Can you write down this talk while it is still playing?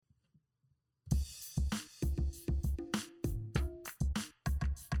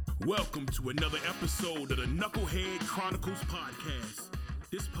Welcome to another episode of the Knucklehead Chronicles podcast.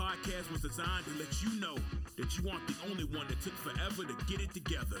 This podcast was designed to let you know that you aren't the only one that took forever to get it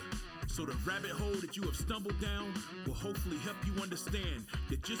together. So the rabbit hole that you have stumbled down will hopefully help you understand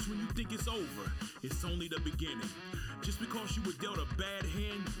that just when you think it's over, it's only the beginning. Just because you were dealt a bad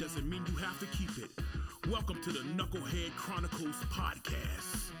hand doesn't mean you have to keep it. Welcome to the Knucklehead Chronicles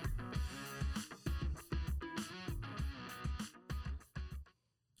podcast.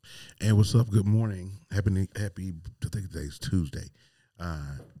 And what's up? Good morning. Happy. I think today's Tuesday.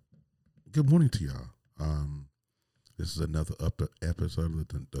 Good morning to y'all. This is another episode of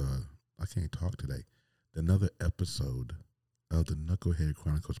the. I can't talk today. Another episode of the Knucklehead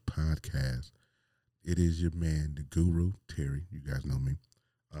Chronicles podcast. It is your man, the Guru Terry. You guys know me.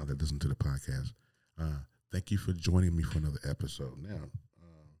 That listen to the podcast. Thank you for joining me for another episode. Now,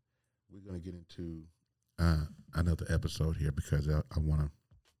 we're gonna get into another episode here because I want to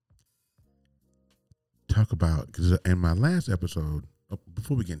talk about, because in my last episode,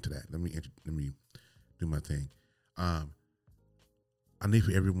 before we get into that, let me do my thing. I need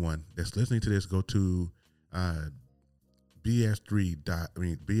for everyone that's listening to this, go to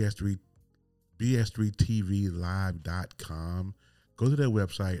bs3tvlive.com. Go to their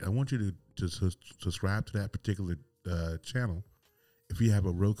website. I want you to subscribe to that particular channel if you have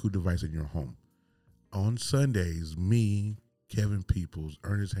a Roku device in your home. On Sundays, me, Kevin Peoples,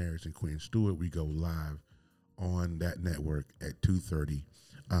 Ernest Harris, and Quinn Stewart, we go live on that network at 2:30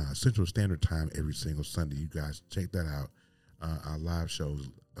 Central Standard Time every single Sunday. You guys check that out. Our live shows,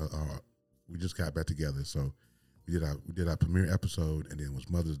 we just got back together, so we did our premiere episode, and then it was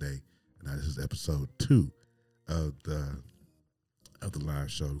Mother's Day, and now this is episode 2 of the live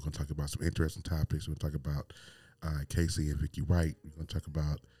show. We're going to talk about some interesting topics. We're going to talk about Casey and Vicky White. We're going to talk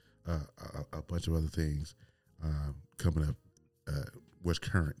about a bunch of other things coming up. What's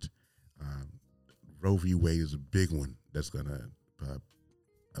current. Roe v. Wade is a big one that's going to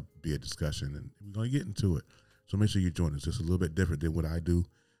be a discussion, and we're going to get into it. So make sure you join us. It's a little bit different than what I do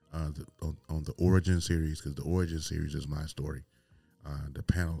on the Origin series, because the Origin series is my story.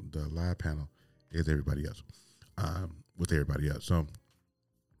 The live panel is everybody else, with everybody else. So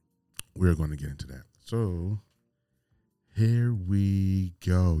we're going to get into that. So here we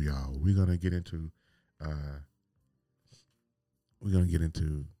go, y'all. We're going to get into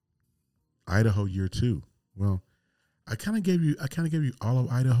Idaho year 2. Well, I kind of gave you all of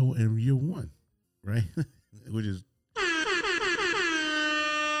Idaho in year 1, right? Which is,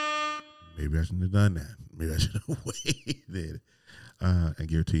 maybe I shouldn't have done that. Maybe I should have waited and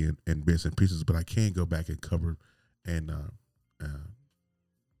give it to you in bits and pieces. But I can go back and cover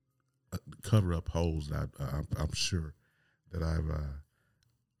up holes that I'm sure that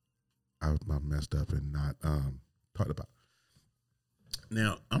I've messed up and not talked about.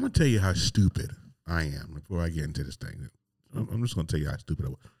 Now, I'm going to tell you how stupid I am before I get into this thing. I'm just going to tell you how stupid I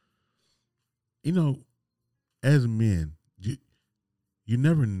was. You know, as men, you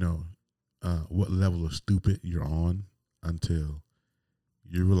never know what level of stupid you're on until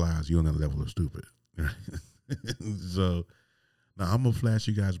you realize you're on that level of stupid. So, now I'm going to flash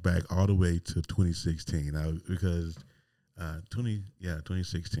you guys back all the way to 2016. Because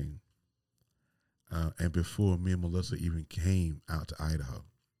 2016. And before me and Melissa even came out to Idaho,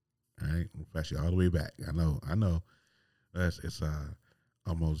 all right, we'll flash you all the way back. I know, it's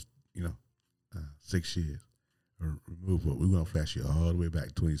almost 6 years removed, but we're gonna flash you all the way back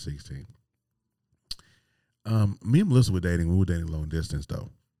to 2016. Me and Melissa were dating. We were dating long distance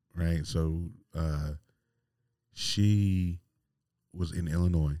though, right? So she was in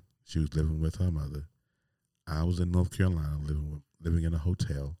Illinois. She was living with her mother. I was in North Carolina, living in a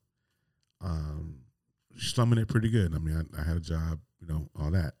hotel. Slumming it pretty good. I mean, I had a job,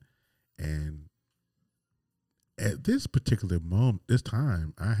 all that. And at this particular moment, this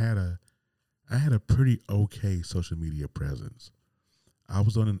time, I had a pretty okay social media presence. I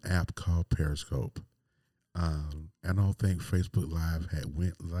was on an app called Periscope. I don't think Facebook Live had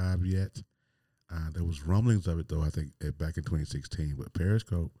went live yet. There was rumblings of it though, I think back in 2016. But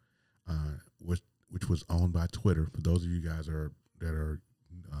Periscope, which was owned by Twitter, for those of you guys that are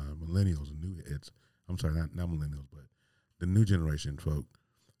millennials and new heads. I'm sorry, not millennials, but the new generation folk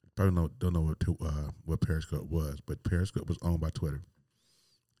probably don't know what Periscope was, but Periscope was owned by Twitter.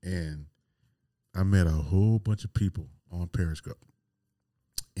 And I met a whole bunch of people on Periscope.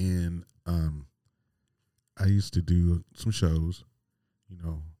 And I used to do some shows.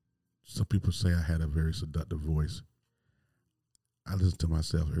 Some people say I had a very seductive voice. I listen to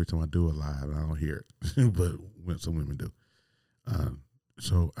myself every time I do a live, and I don't hear it, but some women do.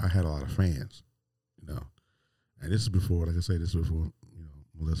 So I had a lot of fans, and this is before, like I say,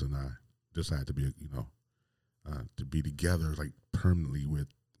 Melissa and I decided to be, to be together like permanently with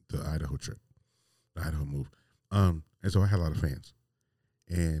the Idaho trip, the Idaho move. And so I had a lot of fans,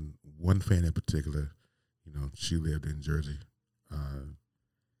 and one fan in particular, she lived in Jersey,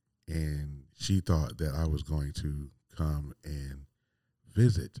 and she thought that I was going to come and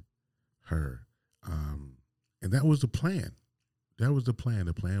visit her, and that was the plan. That was the plan.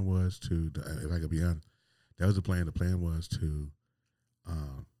 The plan was to, if I could be honest, that was the plan. The plan was to,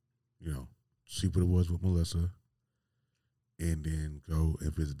 see what it was with Melissa, and then go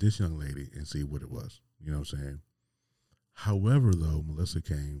and visit this young lady and see what it was. You know what I'm saying? However, though, Melissa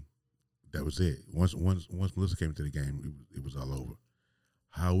came, that was it. Once Melissa came into the game, it was all over.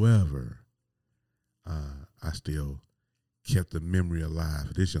 However, I still kept the memory alive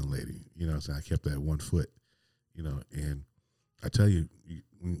for this young lady. You know what I'm saying? I kept that 1 foot, and I tell you,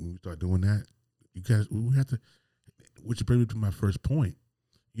 when we start doing that, you guys, we have to, which brings me to my first point.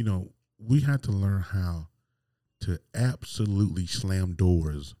 We have to learn how to absolutely slam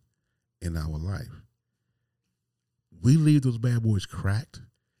doors in our life. We leave those bad boys cracked.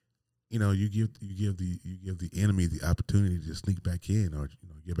 You give the enemy the opportunity to sneak back in or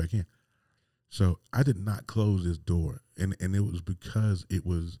get back in. So I did not close this door, and it was because I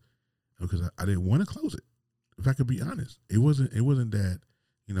didn't want to close it. If I could be honest, it wasn't that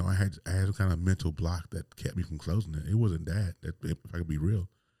I had some kind of mental block that kept me from closing it. It wasn't that if I could be real,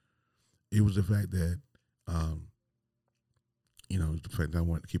 it was the fact that the fact that I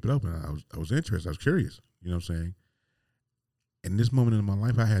wanted to keep it open. I was interested. I was curious. You know what I'm saying? In this moment in my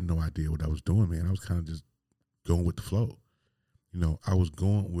life, I had no idea what I was doing, man. I was kind of just going with the flow. I was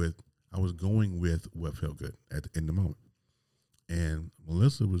going with what felt good in the moment. And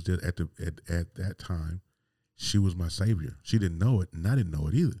Melissa was just at that time, she was my savior. She didn't know it, and I didn't know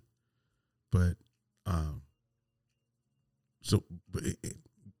it either. But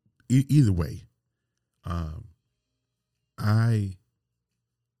either way, I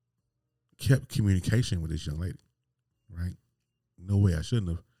kept communication with this young lady, right? No way I shouldn't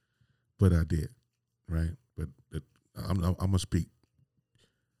have, but I did, right? But I'm gonna speak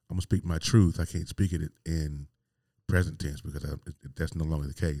my truth. I can't speak it in present tense because that's no longer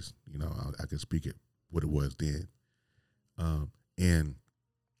the case. I can speak it what it was then, and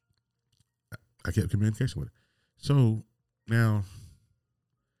I kept communication with her. So now,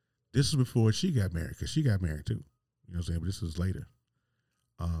 this is before she got married, because she got married too. You know what I'm saying? But this is later,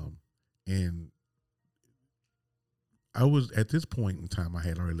 and I was, at this point in time, I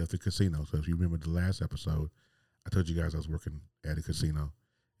had already left the casino. So if you remember the last episode, I told you guys I was working at a casino,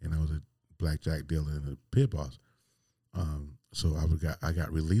 and I was a blackjack dealer and a pit boss. So I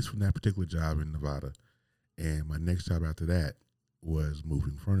got released from that particular job in Nevada, and my next job after that was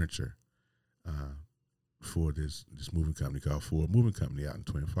moving furniture for this moving company called Ford Moving Company out in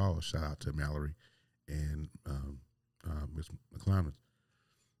Twin Falls. Shout out to Mallory and Miss McClymonds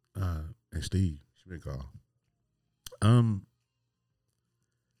and Steve Schmidt-Call.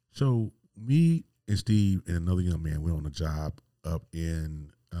 So me and Steve and another young man went on a job up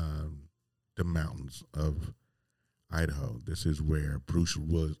in the mountains of Idaho. This is where Bruce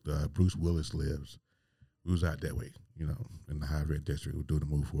Willis lives. We was out that way, in the high red district. We were doing a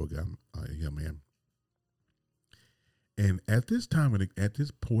move for a young man. And at this time, at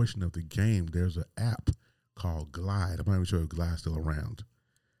this portion of the game, there's an app called Glide. I'm not even sure if Glide's still around.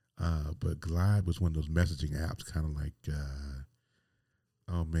 But Glide was one of those messaging apps, kind of like,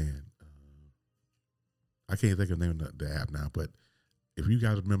 I can't think of the name of the app now, but if you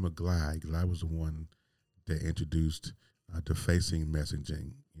guys remember Glide was the one that introduced defacing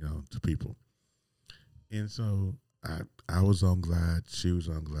messaging, to people. And so I was on Glide, she was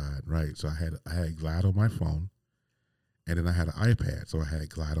on Glide, right? So I had Glide on my phone, and then I had an iPad, so I had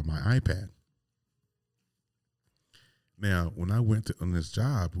Glide on my iPad. Now, when I went on this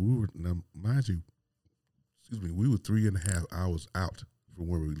job, we were 3.5 hours out from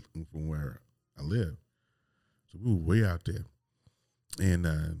where I live. So we were way out there, and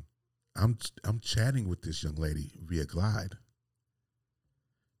I'm chatting with this young lady via Glide.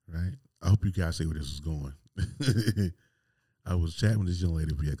 Right? I hope you guys see where this is going. I was chatting with this young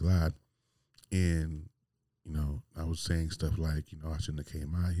lady via Glide, and I was saying stuff like, I shouldn't have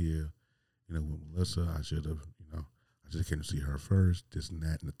came out here, with Melissa. I should have, I just came to see her first, this and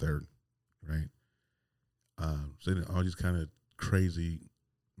that and the third, right? Sending all these kind of crazy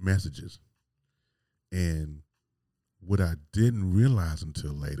messages. And what I didn't realize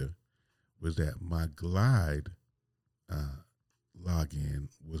until later was that my Glide login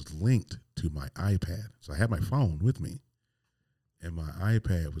was linked to my iPad. So I had my phone with me, and my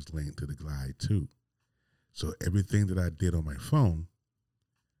iPad was linked to the Glide too. So everything that I did on my phone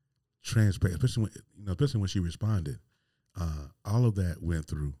transparent, especially when she responded. All of that went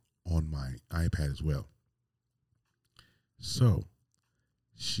through on my iPad as well. So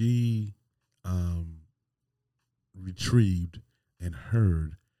she retrieved and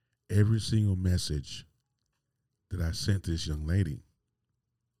heard every single message that I sent this young lady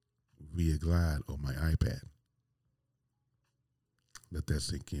via Glide on my iPad. Let that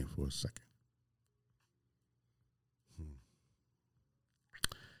sink in for a second.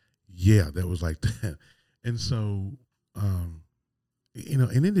 Yeah, that was like that. And so, and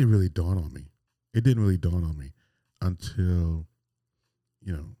it didn't really dawn on me. It didn't really dawn on me until,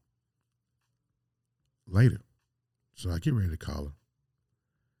 later. So I get ready to call her.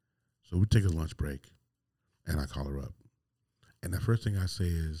 So we take a lunch break, and I call her up. And the first thing I say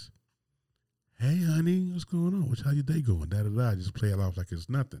is, "Hey, honey, what's going on? How your day going?" Da-da-da. I just play it off like it's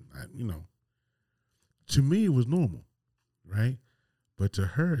nothing. To me, it was normal, right? But to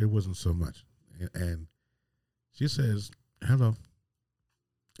her, it wasn't so much. And she says, "Hello."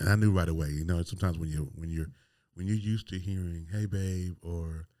 And I knew right away. Sometimes when you're used to hearing "Hey, babe,"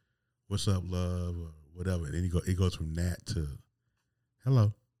 or "What's up, love," or whatever, and then it goes from that to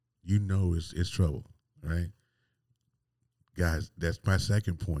 "Hello," it's trouble, right? Guys, that's my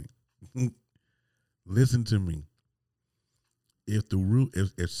second point. Listen to me.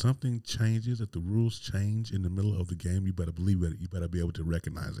 If something changes, if the rules change in the middle of the game, you better believe it. You better be able to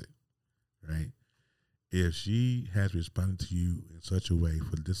recognize it, right? If she has responded to you in such a way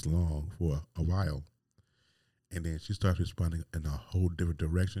for this long, for a while, and then she starts responding in a whole different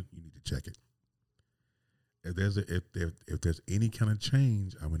direction, you need to check it. If there's any kind of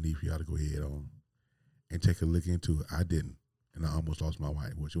change, I'm gonna need for y'all to go ahead on and take a look into it. I didn't, and I almost lost my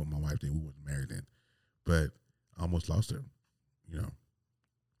wife. Well, she wasn't my wife then; we wasn't married then, but I almost lost her.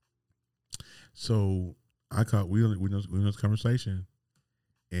 So I caught we in this conversation,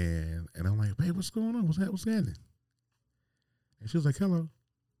 and I'm like, "Babe, what's going on? What's happening?" And she was like, "Hello."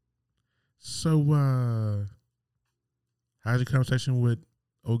 So how's your conversation with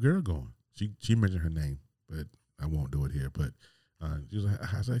old girl going? She mentioned her name, but I won't do it here. But she was like,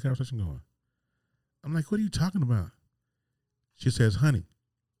 "How's that conversation going?" I'm like, "What are you talking about?" She says, "Honey,"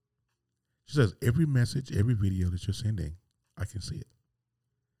 she says, "every message, every video that you're sending, I can see it."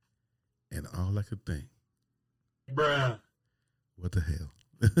 And all I could think, bruh, what the hell?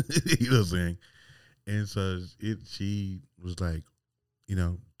 You know what I'm saying? And so she was like,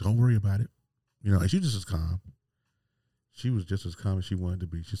 "Don't worry about it." And she was just as calm. She was just as calm as she wanted to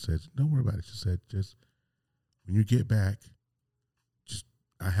be. She said, "Don't worry about it." She said, "Just when you get back,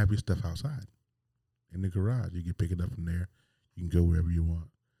 I have your stuff outside in the garage. You can pick it up from there. You can go wherever you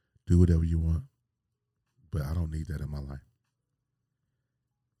want, do whatever you want. But I don't need that in my life."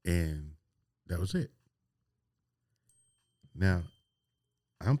 And that was it. Now,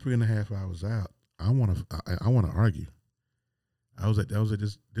 I'm 3.5 hours out. I want to argue.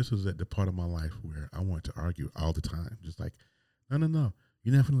 This was at the part of my life where I wanted to argue all the time. Just like, no.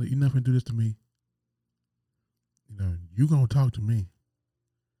 You're not gonna do this to me. You're gonna talk to me.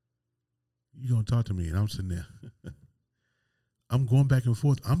 You're gonna talk to me. And I'm sitting there. I'm going back and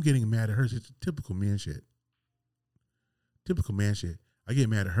forth. I'm getting mad at her. It's typical man shit. Typical man shit. I get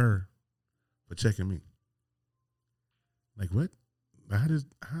mad at her for checking me. Like, what?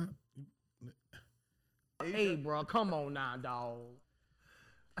 How? Hey, bro, come on now, dog.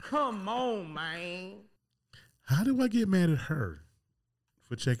 Come on, man. How do I get mad at her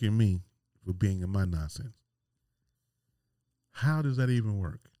for checking me for being in my nonsense? How does that even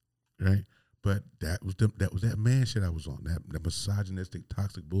work? Right? But that was that man shit I was on, that misogynistic,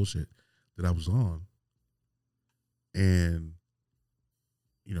 toxic bullshit that I was on. And,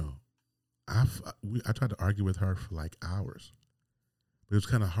 I tried to argue with her for like hours. But it was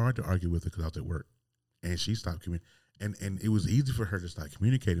kind of hard to argue with her because I was at work. And she stopped communicating. And it was easy for her to start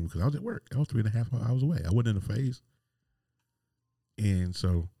communicating because I was at work. I was 3.5 hours away. I wasn't in the phase. And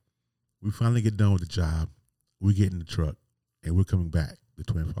so we finally get done with the job. We get in the truck, and we're coming back to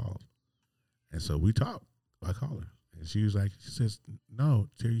Twin Falls. And so we talk. I call her. And she says, "No,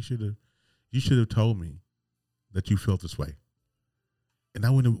 Terry, you should have told me that you felt this way. And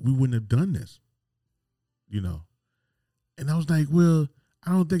we wouldn't have done this, And I was like, well,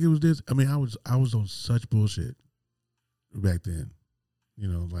 I don't think it was this. I mean, I was on such bullshit back then,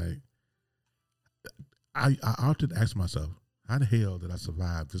 I often ask myself, how the hell did I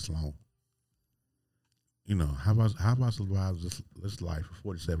survive this long? How have I survived this life for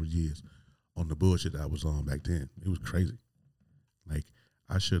 47 years on the bullshit that I was on back then? It was crazy. Like,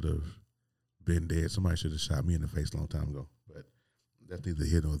 I should have been dead. Somebody should have shot me in the face a long time ago. But that's neither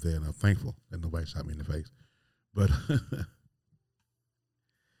here nor there, and I'm thankful that nobody shot me in the face. But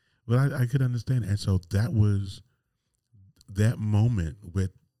But I could understand. And so that moment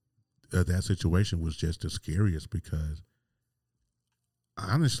with that situation was just the scariest because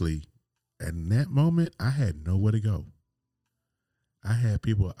honestly, at that moment, I had nowhere to go. I had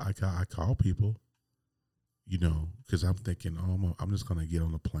people, I call people, because I'm thinking, oh, I'm just going to get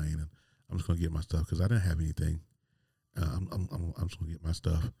on the plane and I'm just going to get my stuff because I didn't have anything. I'm just going to get my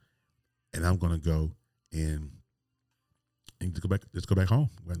stuff and I'm going to go and just go back home,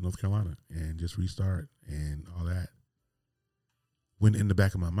 back to North Carolina and just restart and all that. When in the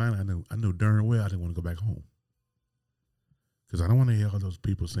back of my mind, I knew darn well I didn't want to go back home. Because I don't want to hear all those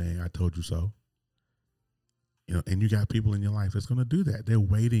people saying, I told you so. And you got people in your life that's going to do that. They're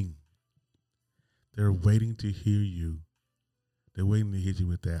waiting. They're waiting to hear you. They're waiting to hit you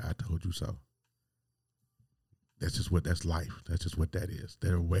with that, I told you so. That's life. That's just what that is.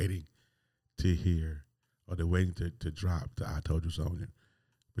 They're waiting to hear, or they're waiting to drop the I told you so on you.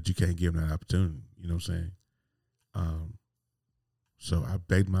 But you can't give them that opportunity. You know what I'm saying? So I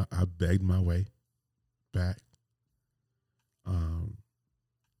begged my way back.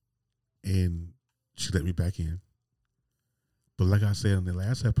 And she let me back in. But like I said in the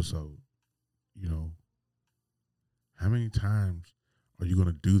last episode, how many times are you going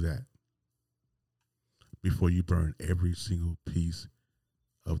to do that before you burn every single piece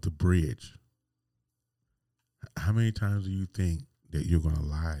of the bridge? How many times do you think that you're going to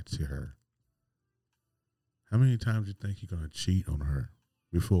lie to her? How many times do you think you're going to cheat on her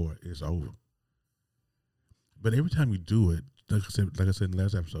before it's over? But every time you do it, like I said in the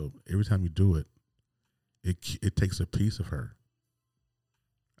last episode, every time you do it, it takes a piece of her.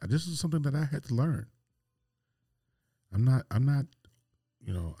 This is something that I had to learn. I'm not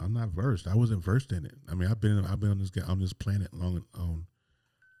versed. I wasn't versed in it. I mean, I've been on this planet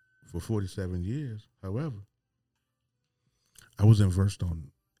for 47 years. However, I wasn't versed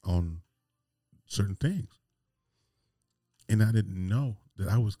on certain things, and I didn't know that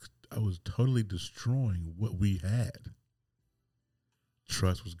I was totally destroying what we had.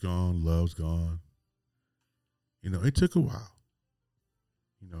 Trust was gone, love's gone. It took a while.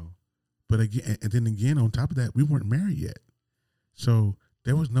 But again, and then again, on top of that, we weren't married yet, so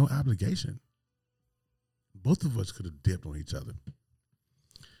there was no obligation. Both of us could have dipped on each other,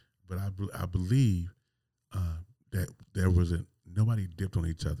 but I believe that there wasn't nobody dipped on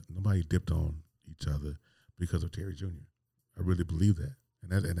each other. Nobody dipped on each other because of Terry Jr. I really believe that,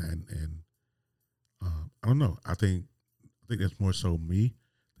 and I don't know. I think that's more so me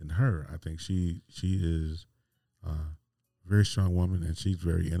than her. I think she is a very strong woman, and she's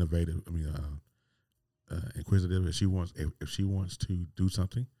very innovative. I mean, inquisitive. If she wants to do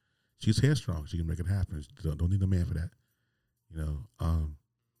something, she's headstrong. She can make it happen. Don't need a man for that.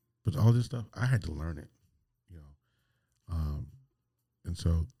 But all this stuff, I had to learn it. And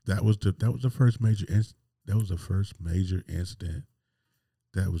so that was the first major incident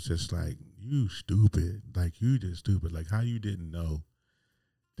that was just like, you stupid. Like, you just stupid. Like, how you didn't know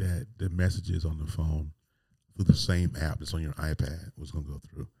that the messages on the phone through the same app that's on your iPad was going to go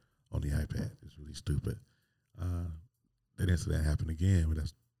through on the iPad. It's really stupid. That incident happened again, but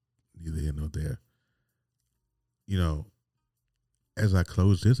that's neither here nor there. As I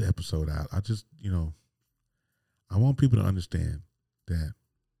close this episode out, I just, I want people to understand that,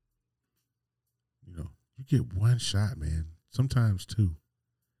 you get one shot, man, sometimes two.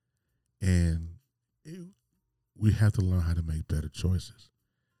 And we have to learn how to make better choices.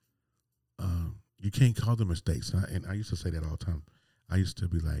 You can't call them mistakes. And I used to say that all the time. I used to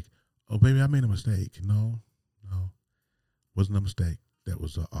be like, oh, baby, I made a mistake. No, wasn't a mistake. That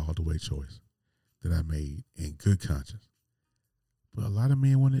was an all-the-way choice that I made in good conscience. But a lot of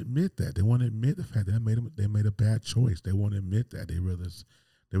men won't admit that. They won't admit the fact that they made a bad choice. They won't admit that. They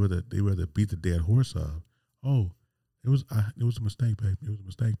rather beat the dead horse of, oh, it was a mistake, babe. It was a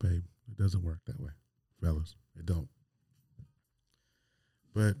mistake, babe. It doesn't work that way, fellas. It don't.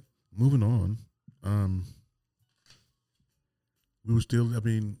 But moving on,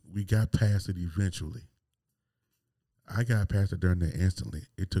 we got past it eventually. I got past it during that instantly.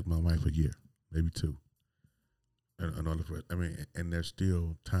 It took my wife a year, maybe two. And there's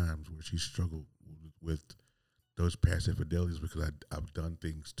still times where she struggled with those past infidelities because I've done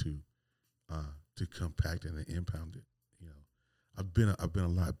things to compact and impound it. I've been a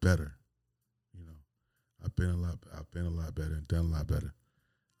lot better. I've been a lot better and done a lot better.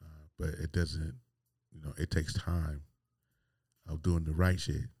 But it doesn't. It takes time of doing the right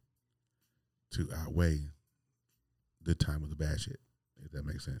shit to outweigh the time of the bad shit. If that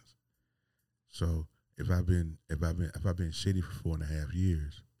makes sense. So if I've been shitty for 4.5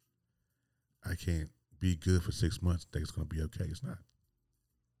 years, I can't be good for 6 months and think it's gonna be okay. It's not.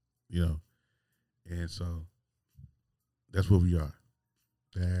 you know. And so that's what we are.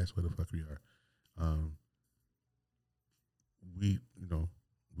 That's what the fuck we are. We, you know,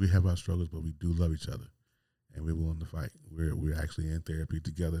 we have our struggles, but we do love each other, and we're willing to fight. We're actually in therapy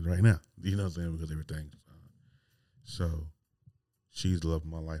together right now. You know what I'm saying? Because everything. So she's the love of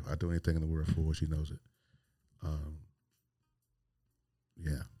my life. I do anything in the world for her. She knows it.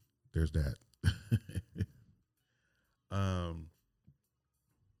 Yeah, there's that.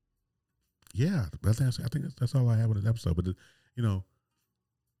 Yeah, I think that's all I have with this episode. But you know,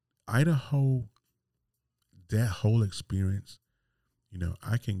 Idaho, that whole experience, you know,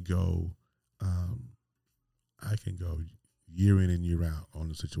 I can go year in and year out on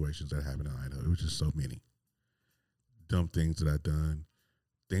the situations that happen in Idaho. It was just so many dumb things that I've done,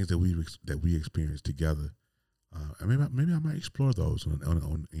 things that we experienced together. And maybe I might explore those in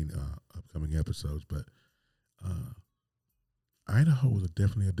upcoming episodes. But Idaho was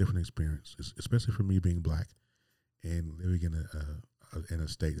definitely a different experience, especially for me being black and living in a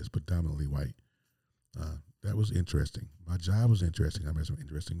state that's predominantly white. That was interesting. My job was interesting. I met some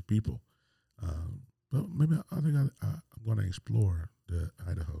interesting people. But maybe I think I'm going to explore the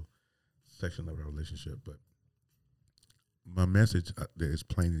Idaho section of our relationship. But my message is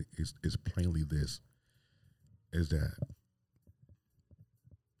plainly this: is that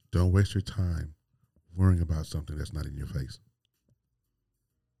don't waste your time worrying about something that's not in your face.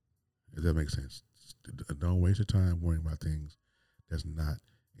 If that makes sense. Don't waste your time worrying about things that's not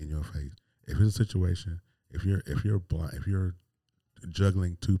in your face. If it's a situation, if you're blind, if you're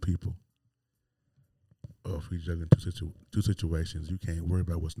juggling two people, or if you're juggling two situations, you can't worry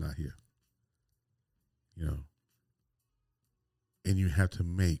about what's not here. You know, and you have to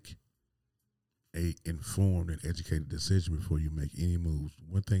make a informed and educated decision before you make any moves.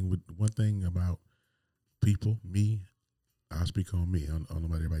 One thing about people, me, I'll speak on me. I don't know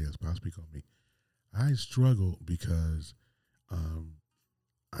about everybody else, but I'll speak on me. I struggled because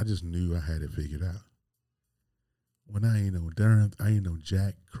I just knew I had it figured out. When I ain't know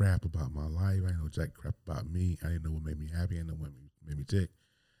jack crap about my life. I ain't know jack crap about me. I didn't know what made me happy. I didn't know what made me tick.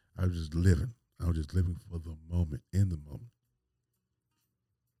 I was just living. I was just living for the moment, in the moment.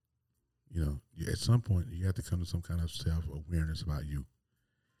 You know, at some point, you have to come to some kind of self-awareness about you.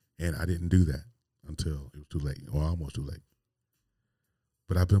 And I didn't do that until it was too late, or almost too late.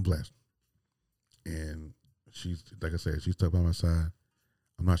 But I've been blessed. And she's, like I said, she's stuck by my side.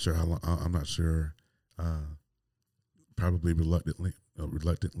 I'm not sure how long, I'm not sure, probably reluctantly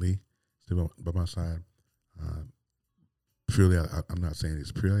still by my side. Purely, I'm not saying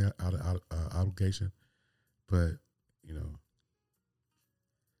it's purely out of obligation, but, you know,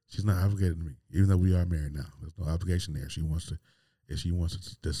 she's not obligated to me, even though we are married now. There's no obligation there. If she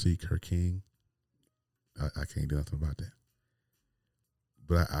wants to seek her king, I can't do nothing about that.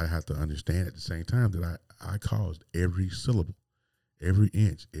 But I have to understand at the same time that I caused every syllable, every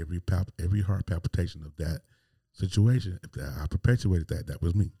inch, every heart palpitation of that situation. If I perpetuated that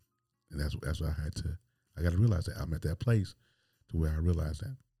was me. And that's what I got to realize that I'm at that place to where I realize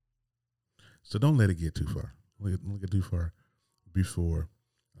that. So don't let it get too far. Don't get too far before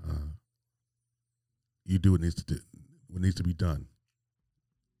you do what needs to be done.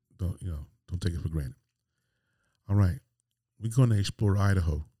 Don't take it for granted. All right. We're going to explore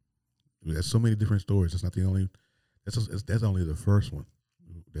Idaho. There's so many different stories. That's not the only. That's only the first one.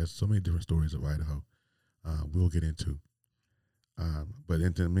 There's so many different stories of Idaho. We'll get into. But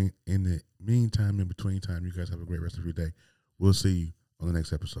in the meantime, in between time, you guys have a great rest of your day. We'll see you on the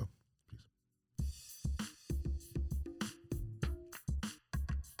next episode.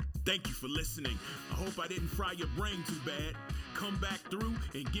 Thank you for listening. I hope I didn't fry your brain too bad. Come back through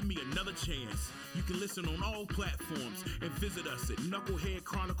and give me another chance. You can listen on all platforms and visit us at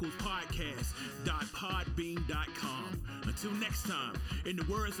knuckleheadchroniclespodcast.podbean.com. Until next time, in the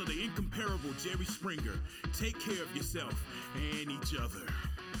words of the incomparable Jerry Springer, take care of yourself and each other.